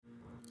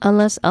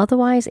Unless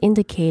otherwise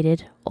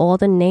indicated, all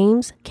the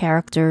names,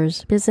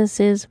 characters,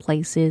 businesses,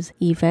 places,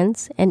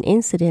 events, and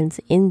incidents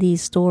in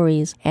these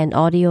stories and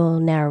audio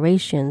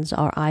narrations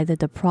are either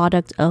the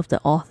product of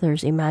the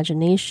author's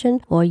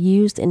imagination or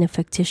used in a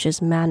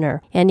fictitious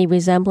manner. Any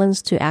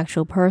resemblance to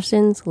actual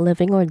persons,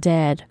 living or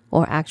dead,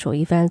 or actual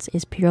events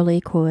is purely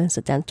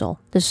coincidental.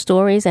 The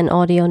stories and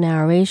audio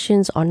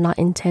narrations are not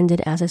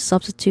intended as a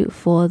substitute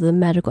for the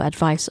medical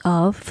advice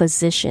of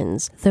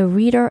physicians. The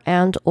reader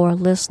and or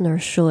listener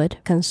should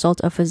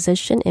consult a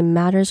physician in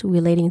matters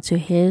relating to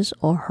his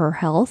or her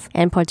health,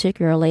 and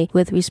particularly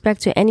with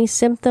respect to any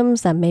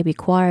symptoms that may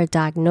require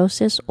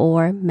diagnosis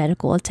or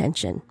medical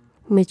attention.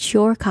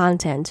 Mature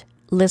content.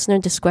 Listener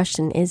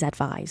discretion is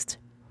advised.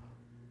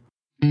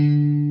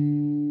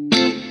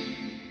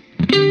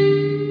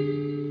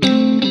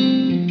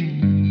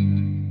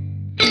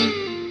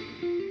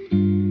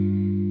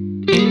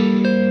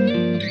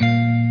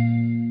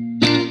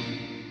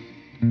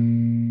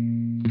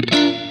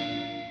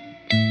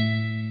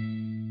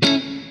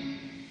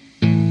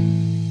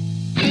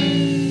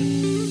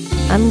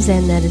 I'm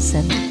Zen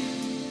Edison.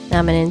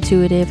 I'm an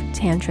intuitive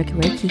tantric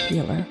Reiki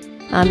healer.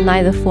 I'm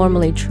neither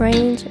formally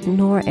trained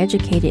nor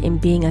educated in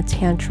being a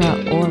Tantra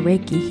or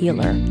Reiki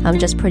healer. I'm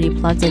just pretty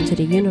plugged into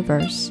the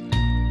universe.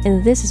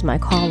 And this is my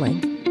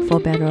calling, for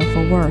better or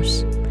for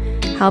worse.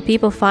 How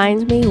people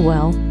find me?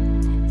 Well,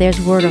 there's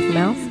word of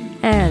mouth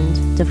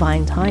and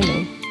divine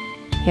timing.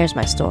 Here's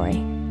my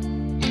story.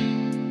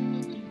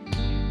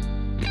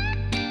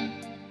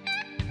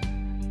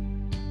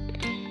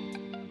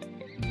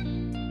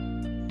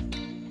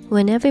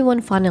 When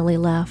everyone finally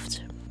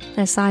left,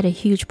 I sighed a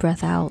huge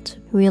breath out,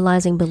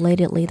 realizing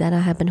belatedly that I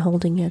had been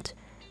holding it.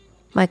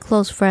 My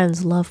close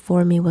friends' love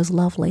for me was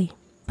lovely,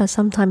 but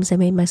sometimes it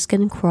made my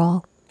skin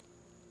crawl.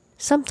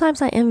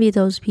 Sometimes I envied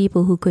those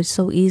people who could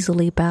so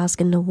easily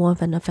bask in the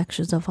warmth and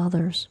affections of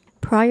others.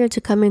 Prior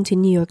to coming to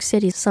New York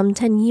City some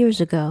 10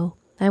 years ago,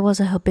 I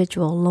was a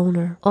habitual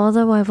loner.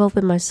 Although I've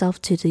opened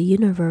myself to the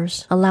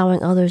universe,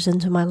 allowing others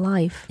into my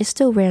life, it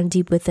still ran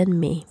deep within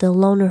me. The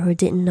loner who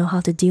didn't know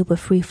how to deal with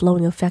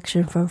free-flowing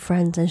affection from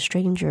friends and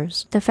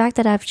strangers. The fact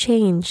that I've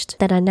changed,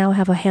 that I now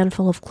have a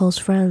handful of close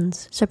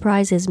friends,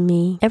 surprises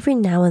me every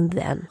now and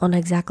then on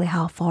exactly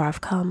how far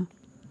I've come.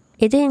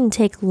 It didn't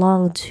take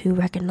long to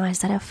recognize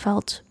that I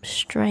felt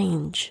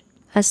strange.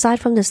 Aside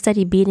from the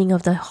steady beating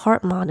of the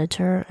heart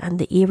monitor and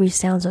the eerie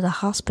sounds of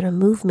the hospital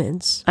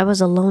movements, I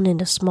was alone in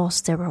the small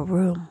sterile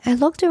room. I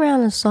looked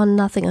around and saw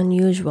nothing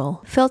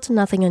unusual, felt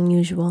nothing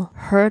unusual,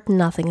 heard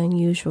nothing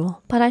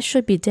unusual, but I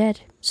should be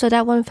dead. So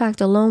that one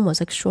fact alone was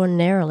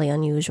extraordinarily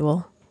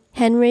unusual.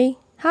 Henry,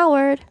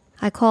 Howard,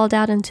 I called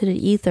out into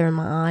the ether,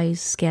 my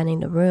eyes scanning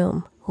the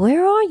room.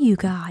 Where are you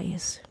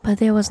guys? But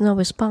there was no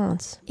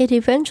response. It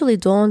eventually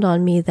dawned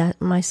on me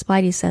that my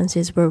spidey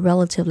senses were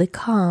relatively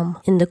calm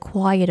in the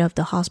quiet of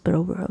the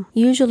hospital room.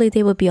 Usually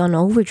they would be on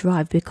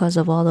overdrive because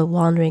of all the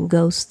wandering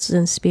ghosts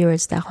and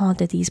spirits that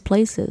haunted these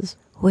places.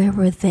 Where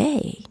were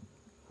they?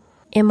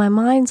 In my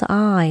mind's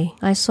eye,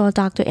 I saw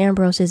Dr.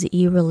 Ambrose's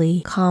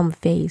eerily calm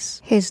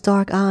face, his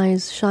dark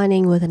eyes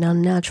shining with an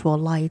unnatural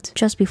light,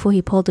 just before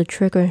he pulled the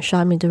trigger and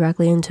shot me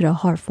directly into the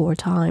heart 4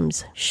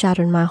 times.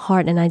 Shattered my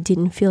heart, and I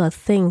didn't feel a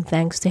thing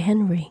thanks to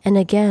Henry. And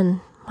again,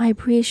 my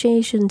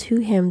appreciation to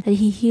him that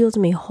he healed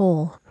me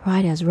whole,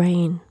 right as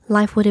rain.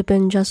 Life would have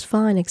been just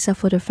fine except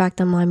for the fact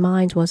that my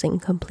mind was in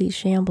complete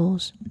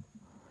shambles.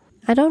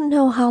 I don't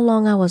know how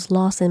long I was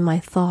lost in my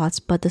thoughts,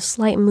 but the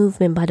slight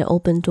movement by the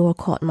open door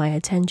caught my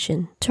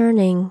attention.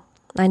 Turning,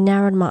 I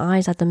narrowed my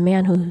eyes at the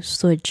man who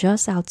stood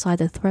just outside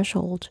the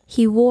threshold.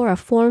 He wore a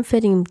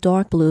form-fitting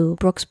dark blue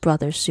Brooks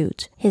Brothers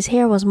suit. His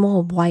hair was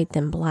more white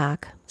than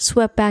black,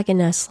 swept back in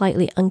a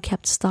slightly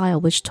unkempt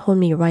style which told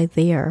me right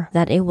there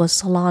that it was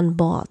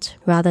salon-bought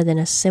rather than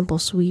a simple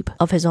sweep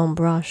of his own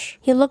brush.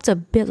 He looked a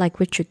bit like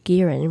Richard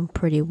Gere in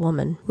Pretty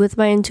Woman. With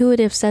my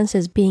intuitive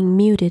senses being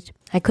muted,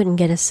 I couldn't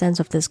get a sense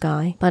of this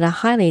guy, but I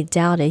highly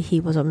doubted he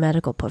was a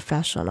medical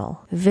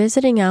professional.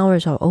 Visiting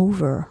hours are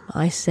over,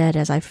 I said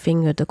as I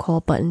fingered the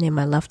call button in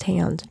my left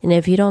hand. And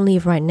if you don't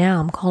leave right now,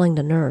 I'm calling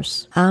the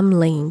nurse. I'm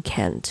Lane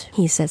Kent,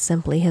 he said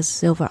simply, his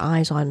silver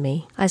eyes on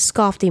me. I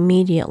scoffed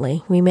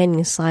immediately,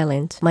 remaining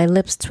silent, my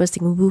lips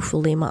twisting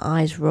ruefully, my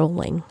eyes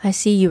rolling. I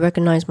see you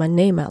recognize my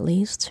name at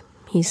least,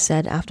 he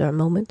said after a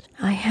moment.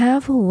 I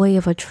have a way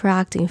of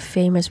attracting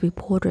famous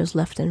reporters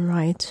left and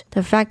right.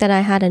 The fact that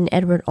I had an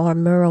Edward R.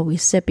 Murrow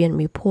recipient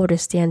reporter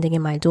standing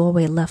in my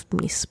doorway left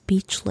me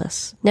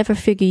speechless. Never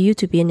figure you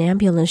to be an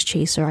ambulance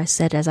chaser, I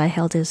said as I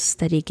held his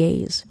steady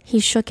gaze. He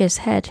shook his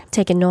head,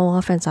 taking no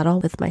offense at all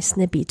with my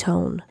snippy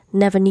tone.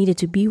 Never needed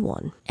to be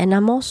one. And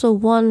I'm also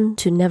one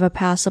to never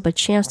pass up a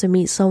chance to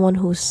meet someone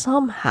who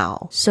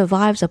somehow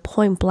survives a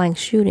point-blank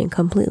shooting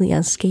completely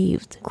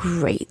unscathed.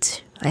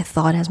 Great, I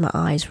thought as my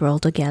eyes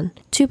rolled again.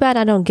 Too bad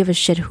I don't give a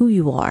shit who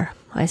you are,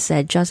 I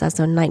said just as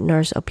the night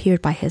nurse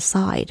appeared by his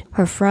side,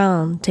 her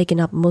frown taking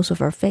up most of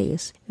her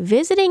face.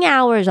 Visiting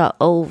hours are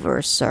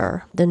over,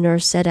 sir, the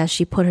nurse said as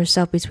she put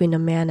herself between the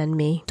man and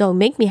me. Don't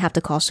make me have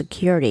to call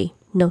security.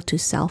 Note to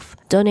self,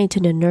 donate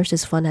to the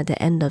nurses fund at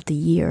the end of the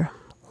year.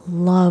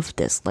 love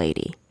this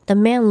lady. The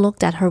man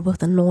looked at her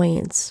with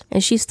annoyance,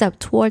 and she stepped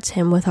towards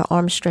him with her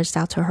arms stretched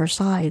out to her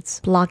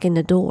sides, blocking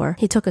the door.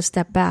 He took a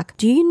step back.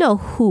 "Do you know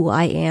who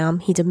I am?"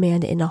 he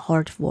demanded in a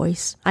hard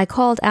voice. I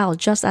called out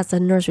just as the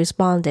nurse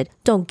responded,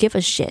 "Don't give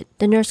a shit."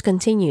 The nurse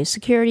continued,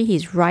 "Security,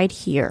 he's right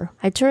here."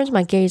 I turned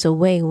my gaze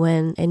away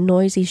when a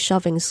noisy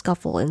shoving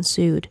scuffle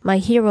ensued. My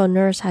hero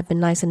nurse had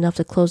been nice enough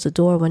to close the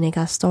door when it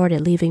got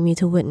started, leaving me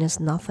to witness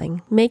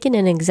nothing. Making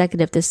an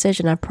executive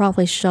decision, I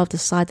promptly shoved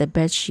aside the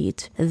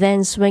bedsheet.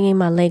 Then, swinging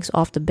my legs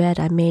off the bed,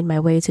 I made my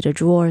way to the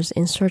drawers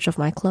in search of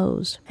my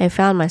clothes. I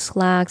found my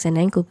slacks and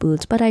ankle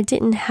boots, but I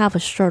didn't have a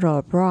shirt or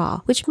a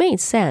bra, which made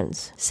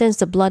sense, since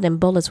the blood and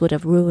bullets would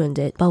have ruined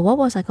it. But what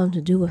was I going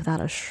to do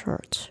without a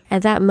shirt?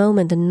 At that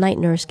moment, the night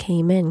nurse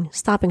came in,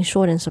 stopping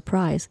short in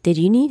surprise. "Did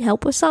you need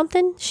help with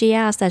something?" she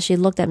asked as she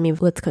looked at me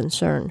with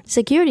concern.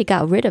 "Security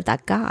got rid of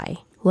that guy."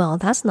 "Well,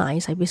 that's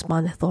nice," I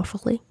responded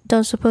thoughtfully.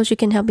 "Don't suppose you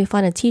can help me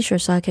find a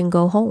t-shirt so I can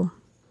go home?"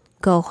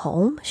 "Go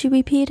home?" she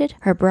repeated,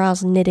 her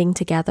brows knitting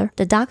together.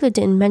 "The doctor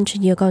didn't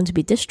mention you're going to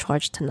be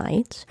discharged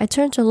tonight." I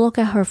turned to look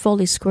at her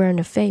fully square in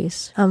the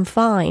face. "I'm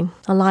fine,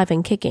 alive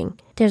and kicking.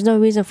 There's no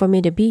reason for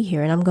me to be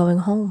here, and I'm going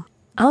home."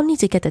 "I'll need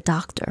to get the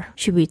doctor,"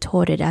 she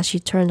retorted as she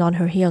turned on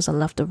her heels and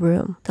left the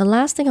room. The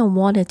last thing I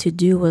wanted to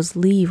do was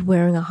leave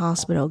wearing a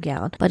hospital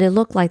gown, but it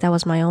looked like that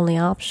was my only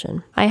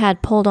option. I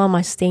had pulled on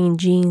my stained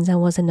jeans and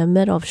was in the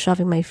middle of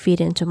shoving my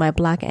feet into my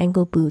black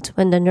ankle boots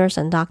when the nurse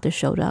and doctor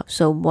showed up.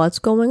 "So what's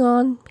going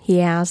on?" he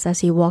asked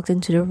as he walked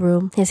into the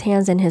room, his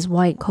hands in his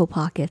white coat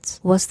pockets.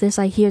 "What's this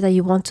I hear that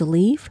you want to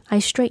leave?" I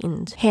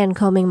straightened, hand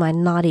combing my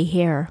knotty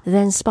hair.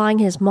 Then, spying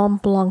his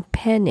Mont Blanc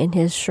pen in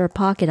his shirt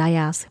pocket, I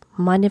asked,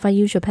 "Mind if I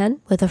use your pen?"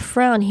 With a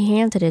frown, he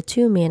handed it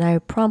to me, and I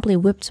promptly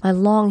whipped my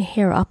long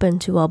hair up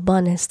into a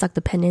bun and stuck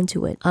the pen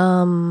into it.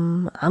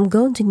 I'm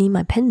going to need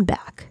my pen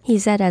back," he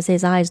said as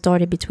his eyes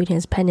darted between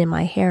his pen and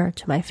my hair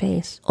to my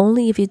face.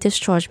 "Only if you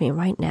discharge me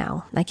right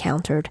now," I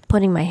countered,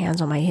 putting my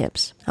hands on my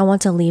hips. "I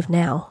want to leave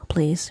now,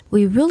 please."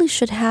 "We really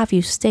should have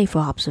you stay for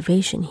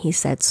observation," he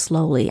said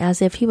slowly,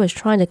 as if he was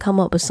trying to come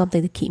up with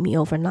something to keep me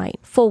overnight.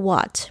 "For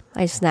what?"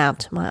 I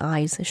snapped, my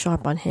eyes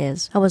sharp on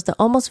his. "I was the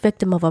almost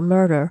victim of a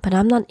murder, but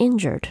I'm not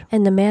injured,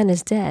 and the man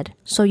is dead,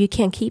 so you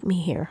can't keep me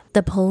here."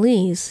 "The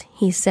police,"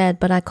 he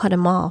said, but I cut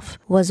him off,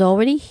 "was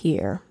already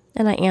here,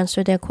 and I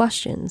answered their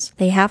questions.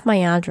 They have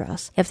my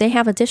address. If they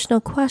have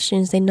additional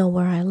questions, they know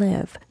where I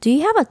live. Do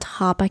you have a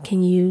top I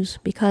can use?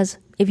 Because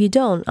if you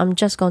don't, I'm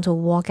just going to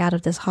walk out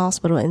of this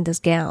hospital in this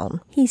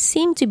gown." He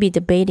seemed to be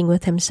debating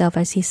with himself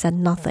as he said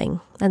nothing,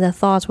 and the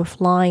thoughts were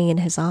flying in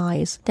his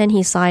eyes. Then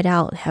he sighed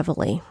out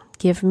heavily.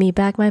 "Give me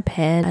back my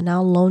pen and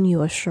I'll loan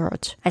you a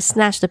shirt." I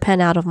snatched the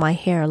pen out of my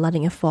hair,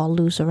 letting it fall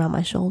loose around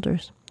my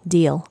shoulders.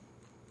 "Deal."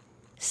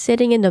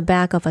 Sitting in the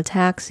back of a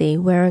taxi,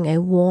 wearing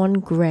a worn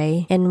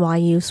gray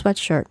NYU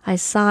sweatshirt, I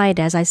sighed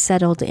as I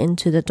settled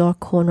into the dark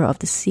corner of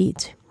the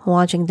seat,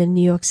 watching the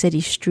New York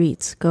City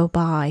streets go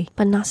by,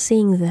 but not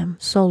seeing them,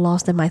 so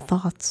lost in my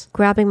thoughts.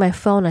 Grabbing my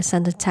phone, I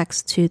sent a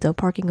text to the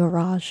parking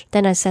garage.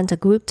 Then I sent a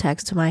group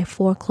text to my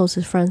 4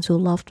 closest friends who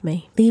loved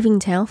me. "Leaving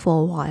town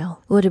for a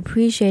while. Would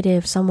appreciate it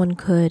if someone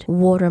could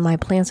water my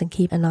plants and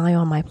keep an eye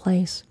on my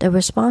place." The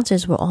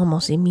responses were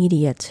almost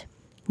immediate.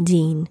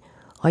 "Dean,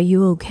 are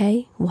you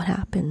okay? What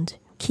happened?"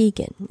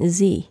 "Keegan,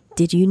 Z,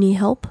 did you need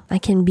help? I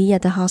can be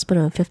at the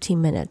hospital in 15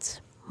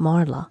 minutes.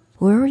 Marla,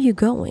 where are you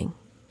going?"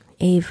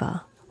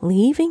 "Ava,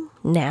 leaving?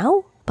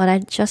 Now?" But I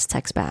just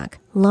text back,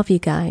 "Love you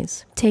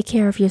guys. Take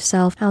care of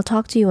yourself. I'll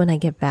talk to you when I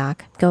get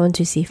back. Going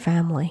to see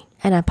family."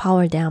 And I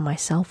powered down my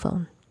cell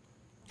phone.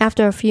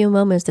 After a few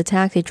moments, the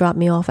taxi dropped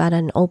me off at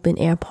an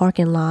open-air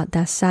parking lot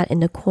that sat in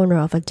the corner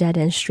of a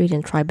dead-end street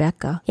in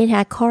Tribeca. It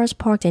had cars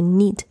parked in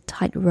neat,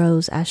 tight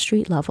rows at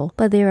street level,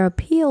 but their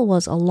appeal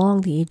was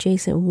along the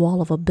adjacent wall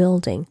of a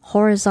building,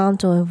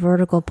 horizontal and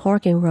vertical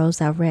parking rows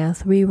that ran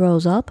 3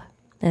 rows up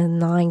and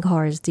 9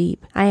 cars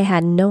deep. I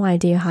had no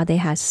idea how they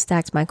had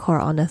stacked my car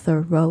on the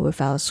 3rd row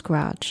without a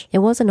scratch. It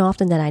wasn't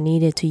often that I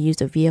needed to use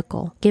the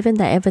vehicle, given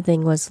that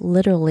everything was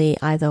literally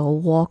either a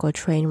walk or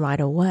train ride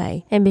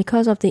away. And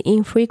because of the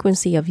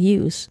infrequency of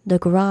use, the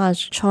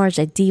garage charged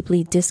a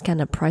deeply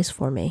discounted price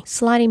for me.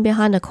 Sliding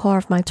behind the car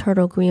of my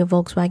turtle green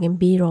Volkswagen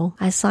Beetle,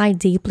 I sighed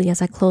deeply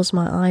as I closed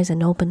my eyes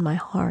and opened my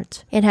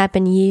heart. It had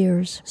been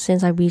years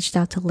since I reached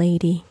out to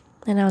Lady,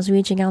 and I was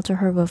reaching out to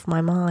her with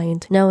my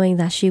mind, knowing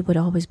that she would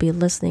always be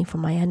listening for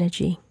my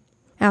energy.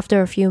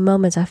 After a few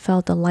moments, I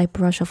felt the light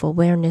brush of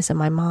awareness in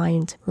my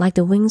mind, like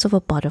the wings of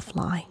a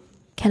butterfly.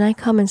 "Can I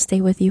come and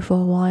stay with you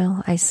for a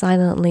while?" I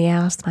silently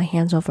asked, my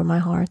hands over my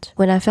heart.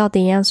 When I felt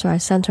the answer, I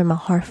sent her my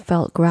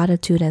heartfelt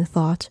gratitude and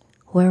thought,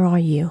 "Where are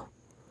you?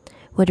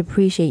 Would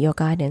appreciate your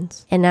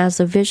guidance." And as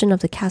the vision of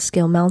the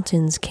Catskill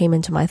Mountains came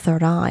into my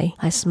third eye,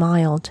 I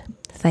smiled,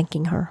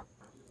 thanking her.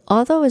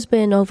 Although it's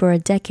been over a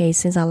decade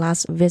since I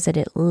last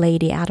visited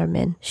Lady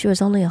Adderman, she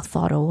was only a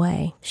thought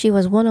away. She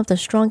was one of the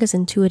strongest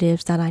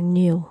intuitives that I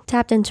knew.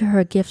 Tapped into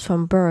her gifts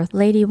from birth,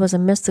 Lady was a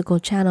mystical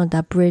channel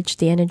that bridged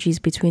the energies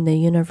between the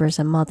universe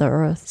and Mother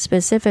Earth.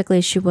 Specifically,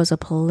 she was a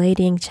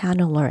Palladian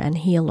channeler and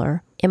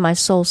healer. In my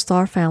soul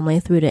star family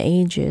through the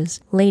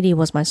ages, Lady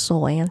was my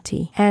soul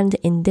auntie. And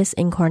in this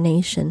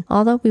incarnation,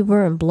 although we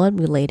weren't blood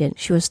related,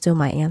 she was still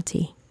my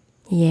auntie.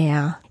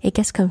 Yeah, it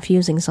gets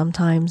confusing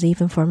sometimes,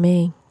 even for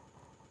me.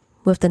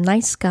 With the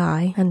night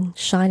sky and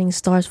shining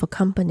stars for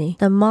company,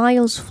 the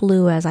miles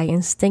flew as I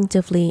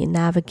instinctively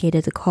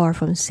navigated the car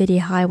from city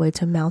highway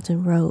to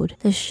mountain road.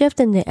 The shift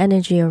in the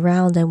energy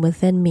around and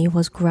within me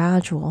was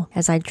gradual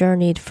as I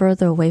journeyed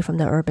further away from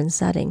the urban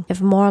setting. If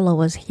Marla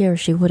was here,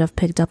 she would have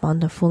picked up on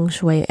the feng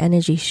shui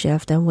energy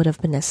shift and would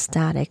have been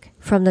ecstatic.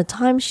 From the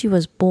time she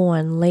was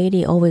born,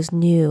 Lady always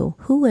knew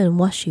who and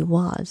what she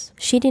was.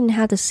 She didn't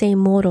have the same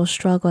mortal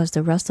struggle as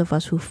the rest of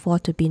us who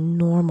fought to be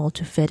normal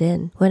to fit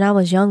in. When I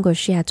was younger,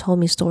 she had told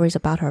me stories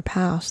about her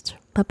past.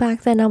 But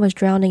back then I was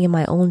drowning in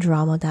my own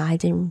drama that I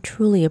didn't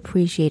truly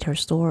appreciate her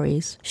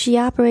stories. She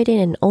operated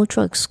an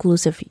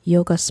ultra-exclusive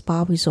yoga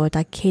spa resort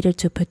that catered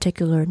to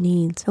particular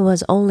needs and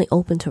was only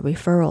open to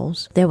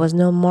referrals. There was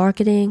no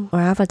marketing or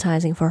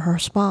advertising for her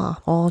spa,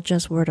 all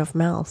just word of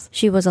mouth.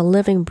 She was a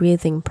living,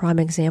 breathing prime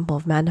example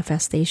of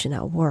manifestation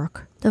at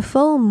work. The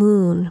full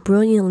moon,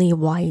 brilliantly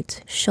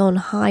white, shone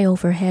high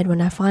overhead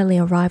when I finally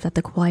arrived at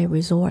the quiet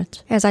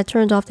resort. As I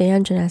turned off the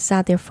engine, I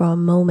sat there for a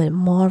moment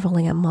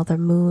marveling at Mother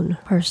Moon,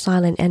 her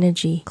silent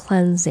energy,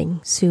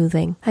 cleansing,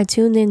 soothing. I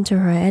tuned into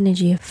her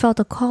energy,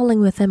 felt a calling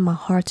within my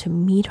heart to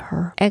meet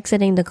her.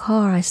 Exiting the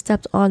car, I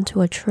stepped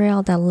onto a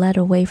trail that led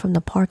away from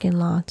the parking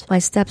lot, my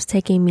steps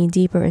taking me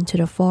deeper into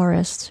the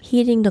forest.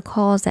 Heeding the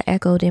calls that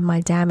echoed in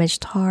my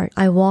damaged heart,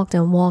 I walked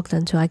and walked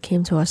until I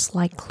came to a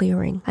slight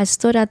clearing. I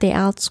stood at the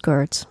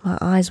outskirts, my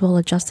eyes well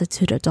adjusted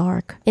to the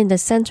dark. In the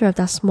center of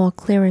that small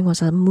clearing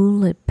was a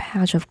moonlit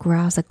patch of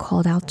grass that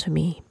called out to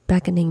me,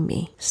 beckoning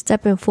me.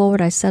 Stepping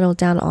forward, I settled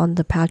down on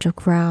the patch of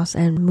grass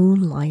and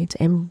moonlight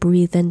and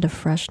breathed in the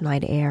fresh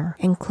night air.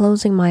 And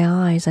closing my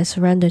eyes, I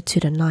surrendered to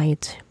the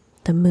night,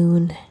 the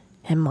moon,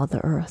 and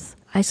Mother Earth.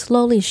 I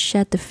slowly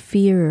shed the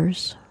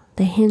fears,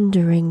 the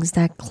hinderings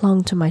that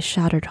clung to my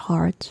shattered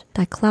heart,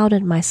 that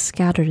clouded my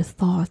scattered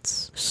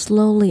thoughts,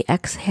 slowly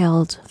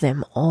exhaled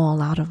them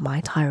all out of my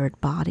tired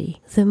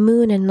body. The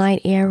moon and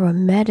night air were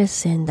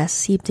medicine that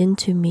seeped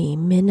into me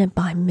minute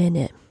by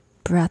minute,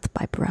 breath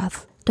by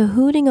breath. The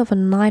hooting of a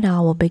night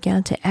owl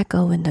began to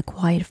echo in the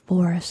quiet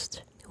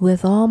forest.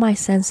 With all my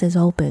senses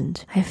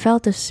opened, I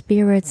felt the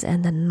spirits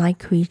and the night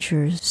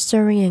creatures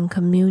stirring in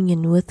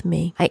communion with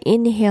me. I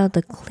inhaled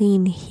the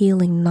clean,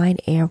 healing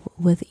night air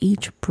with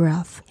each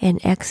breath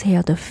and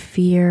exhaled the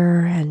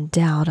fear and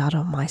doubt out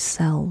of my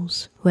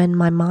cells. When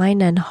my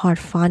mind and heart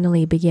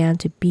finally began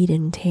to beat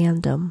in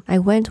tandem, I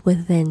went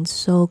within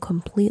so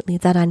completely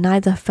that I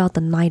neither felt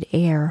the night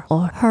air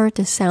or heard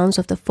the sounds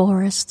of the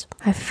forest.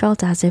 I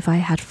felt as if I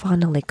had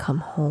finally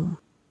come home.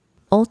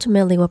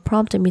 Ultimately, what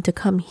prompted me to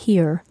come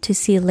here to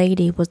see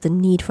Lady was the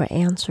need for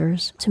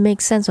answers, to make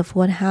sense of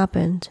what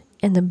happened,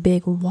 and the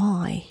big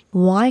why.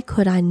 Why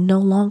could I no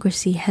longer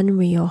see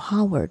Henry or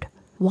Howard?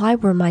 Why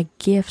were my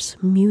gifts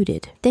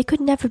muted? They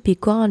could never be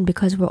gone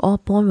because we're all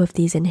born with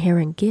these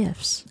inherent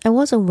gifts. I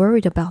wasn't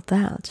worried about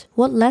that.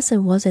 What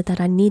lesson was it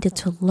that I needed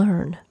to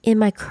learn? In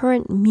my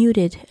current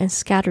muted and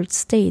scattered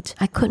state,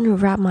 I couldn't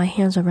wrap my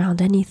hands around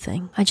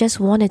anything. I just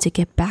wanted to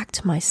get back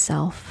to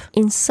myself.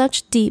 In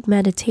such deep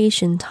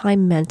meditation,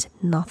 time meant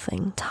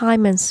nothing.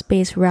 Time and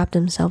space wrapped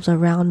themselves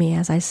around me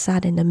as I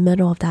sat in the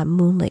middle of that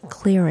moonlit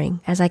clearing,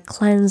 as I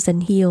cleansed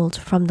and healed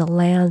from the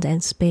land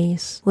and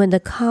space. When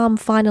the calm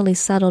finally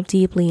settled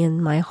deeply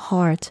in my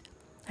heart,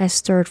 I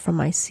stirred from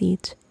my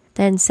seat.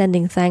 Then,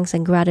 sending thanks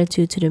and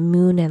gratitude to the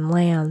moon and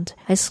land,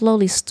 I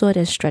slowly stood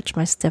and stretched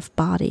my stiff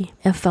body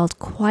and felt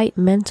quite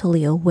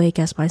mentally awake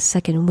as my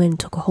second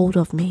wind took hold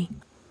of me.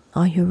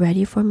 "Are you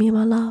ready for me,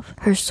 my love?"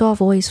 Her soft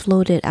voice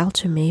floated out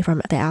to me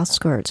from the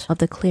outskirts of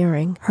the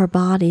clearing, her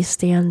body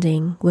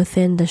standing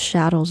within the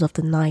shadows of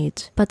the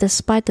night. But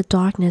despite the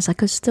darkness, I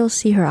could still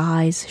see her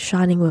eyes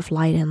shining with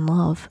light and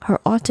love.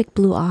 Her arctic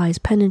blue eyes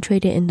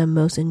penetrated in the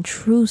most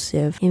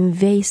intrusive,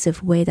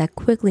 invasive way that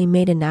quickly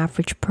made an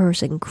average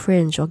person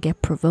cringe or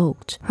get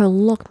provoked. Her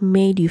look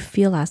made you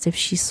feel as if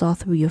she saw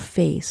through your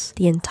face,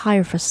 the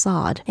entire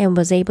facade, and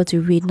was able to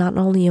read not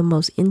only your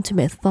most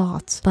intimate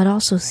thoughts, but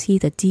also see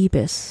the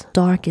deepest,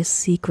 darkest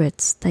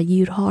secrets that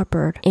you'd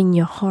harbored in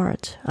your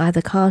heart,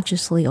 either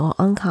consciously or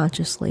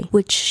unconsciously,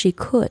 which she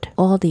could,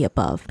 all the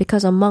above,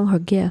 because among her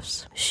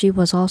gifts, she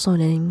was also an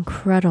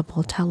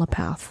incredible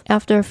telepath.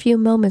 After a few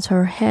moments,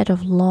 her head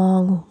of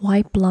long,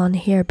 white blonde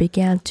hair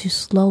began to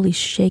slowly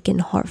shake in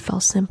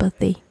heartfelt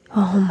sympathy.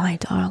 "Oh, my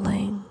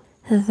darling."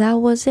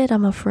 That was it,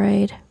 I'm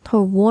afraid.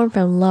 Her warmth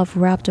and love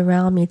wrapped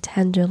around me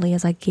tenderly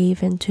as I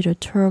gave in to the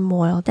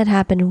turmoil that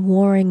had been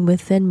warring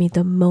within me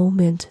the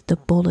moment the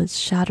bullets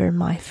shattered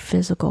my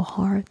physical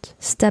heart.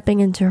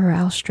 Stepping into her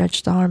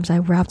outstretched arms, I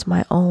wrapped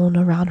my own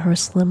around her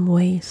slim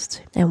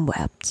waist and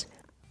wept.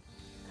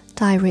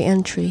 Diary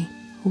entry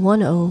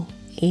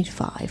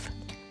 1085.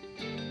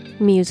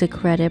 Music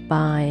credit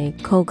by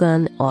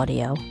Kogan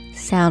Audio.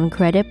 Sound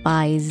credit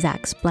by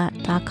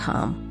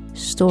ZachSplat.com.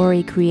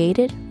 Story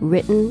created,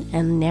 written,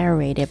 and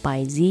narrated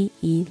by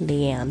Z.E.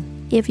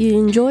 Lian. If you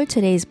enjoyed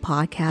today's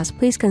podcast,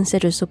 please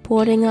consider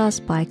supporting us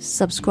by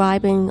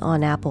subscribing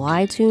on Apple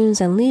iTunes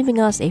and leaving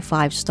us a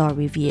 5-star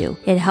review.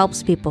 It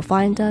helps people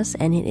find us,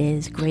 and it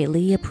is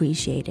greatly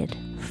appreciated.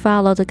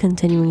 Follow the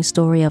continuing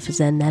story of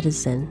Zen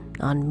Medicine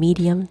on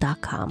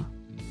Medium.com.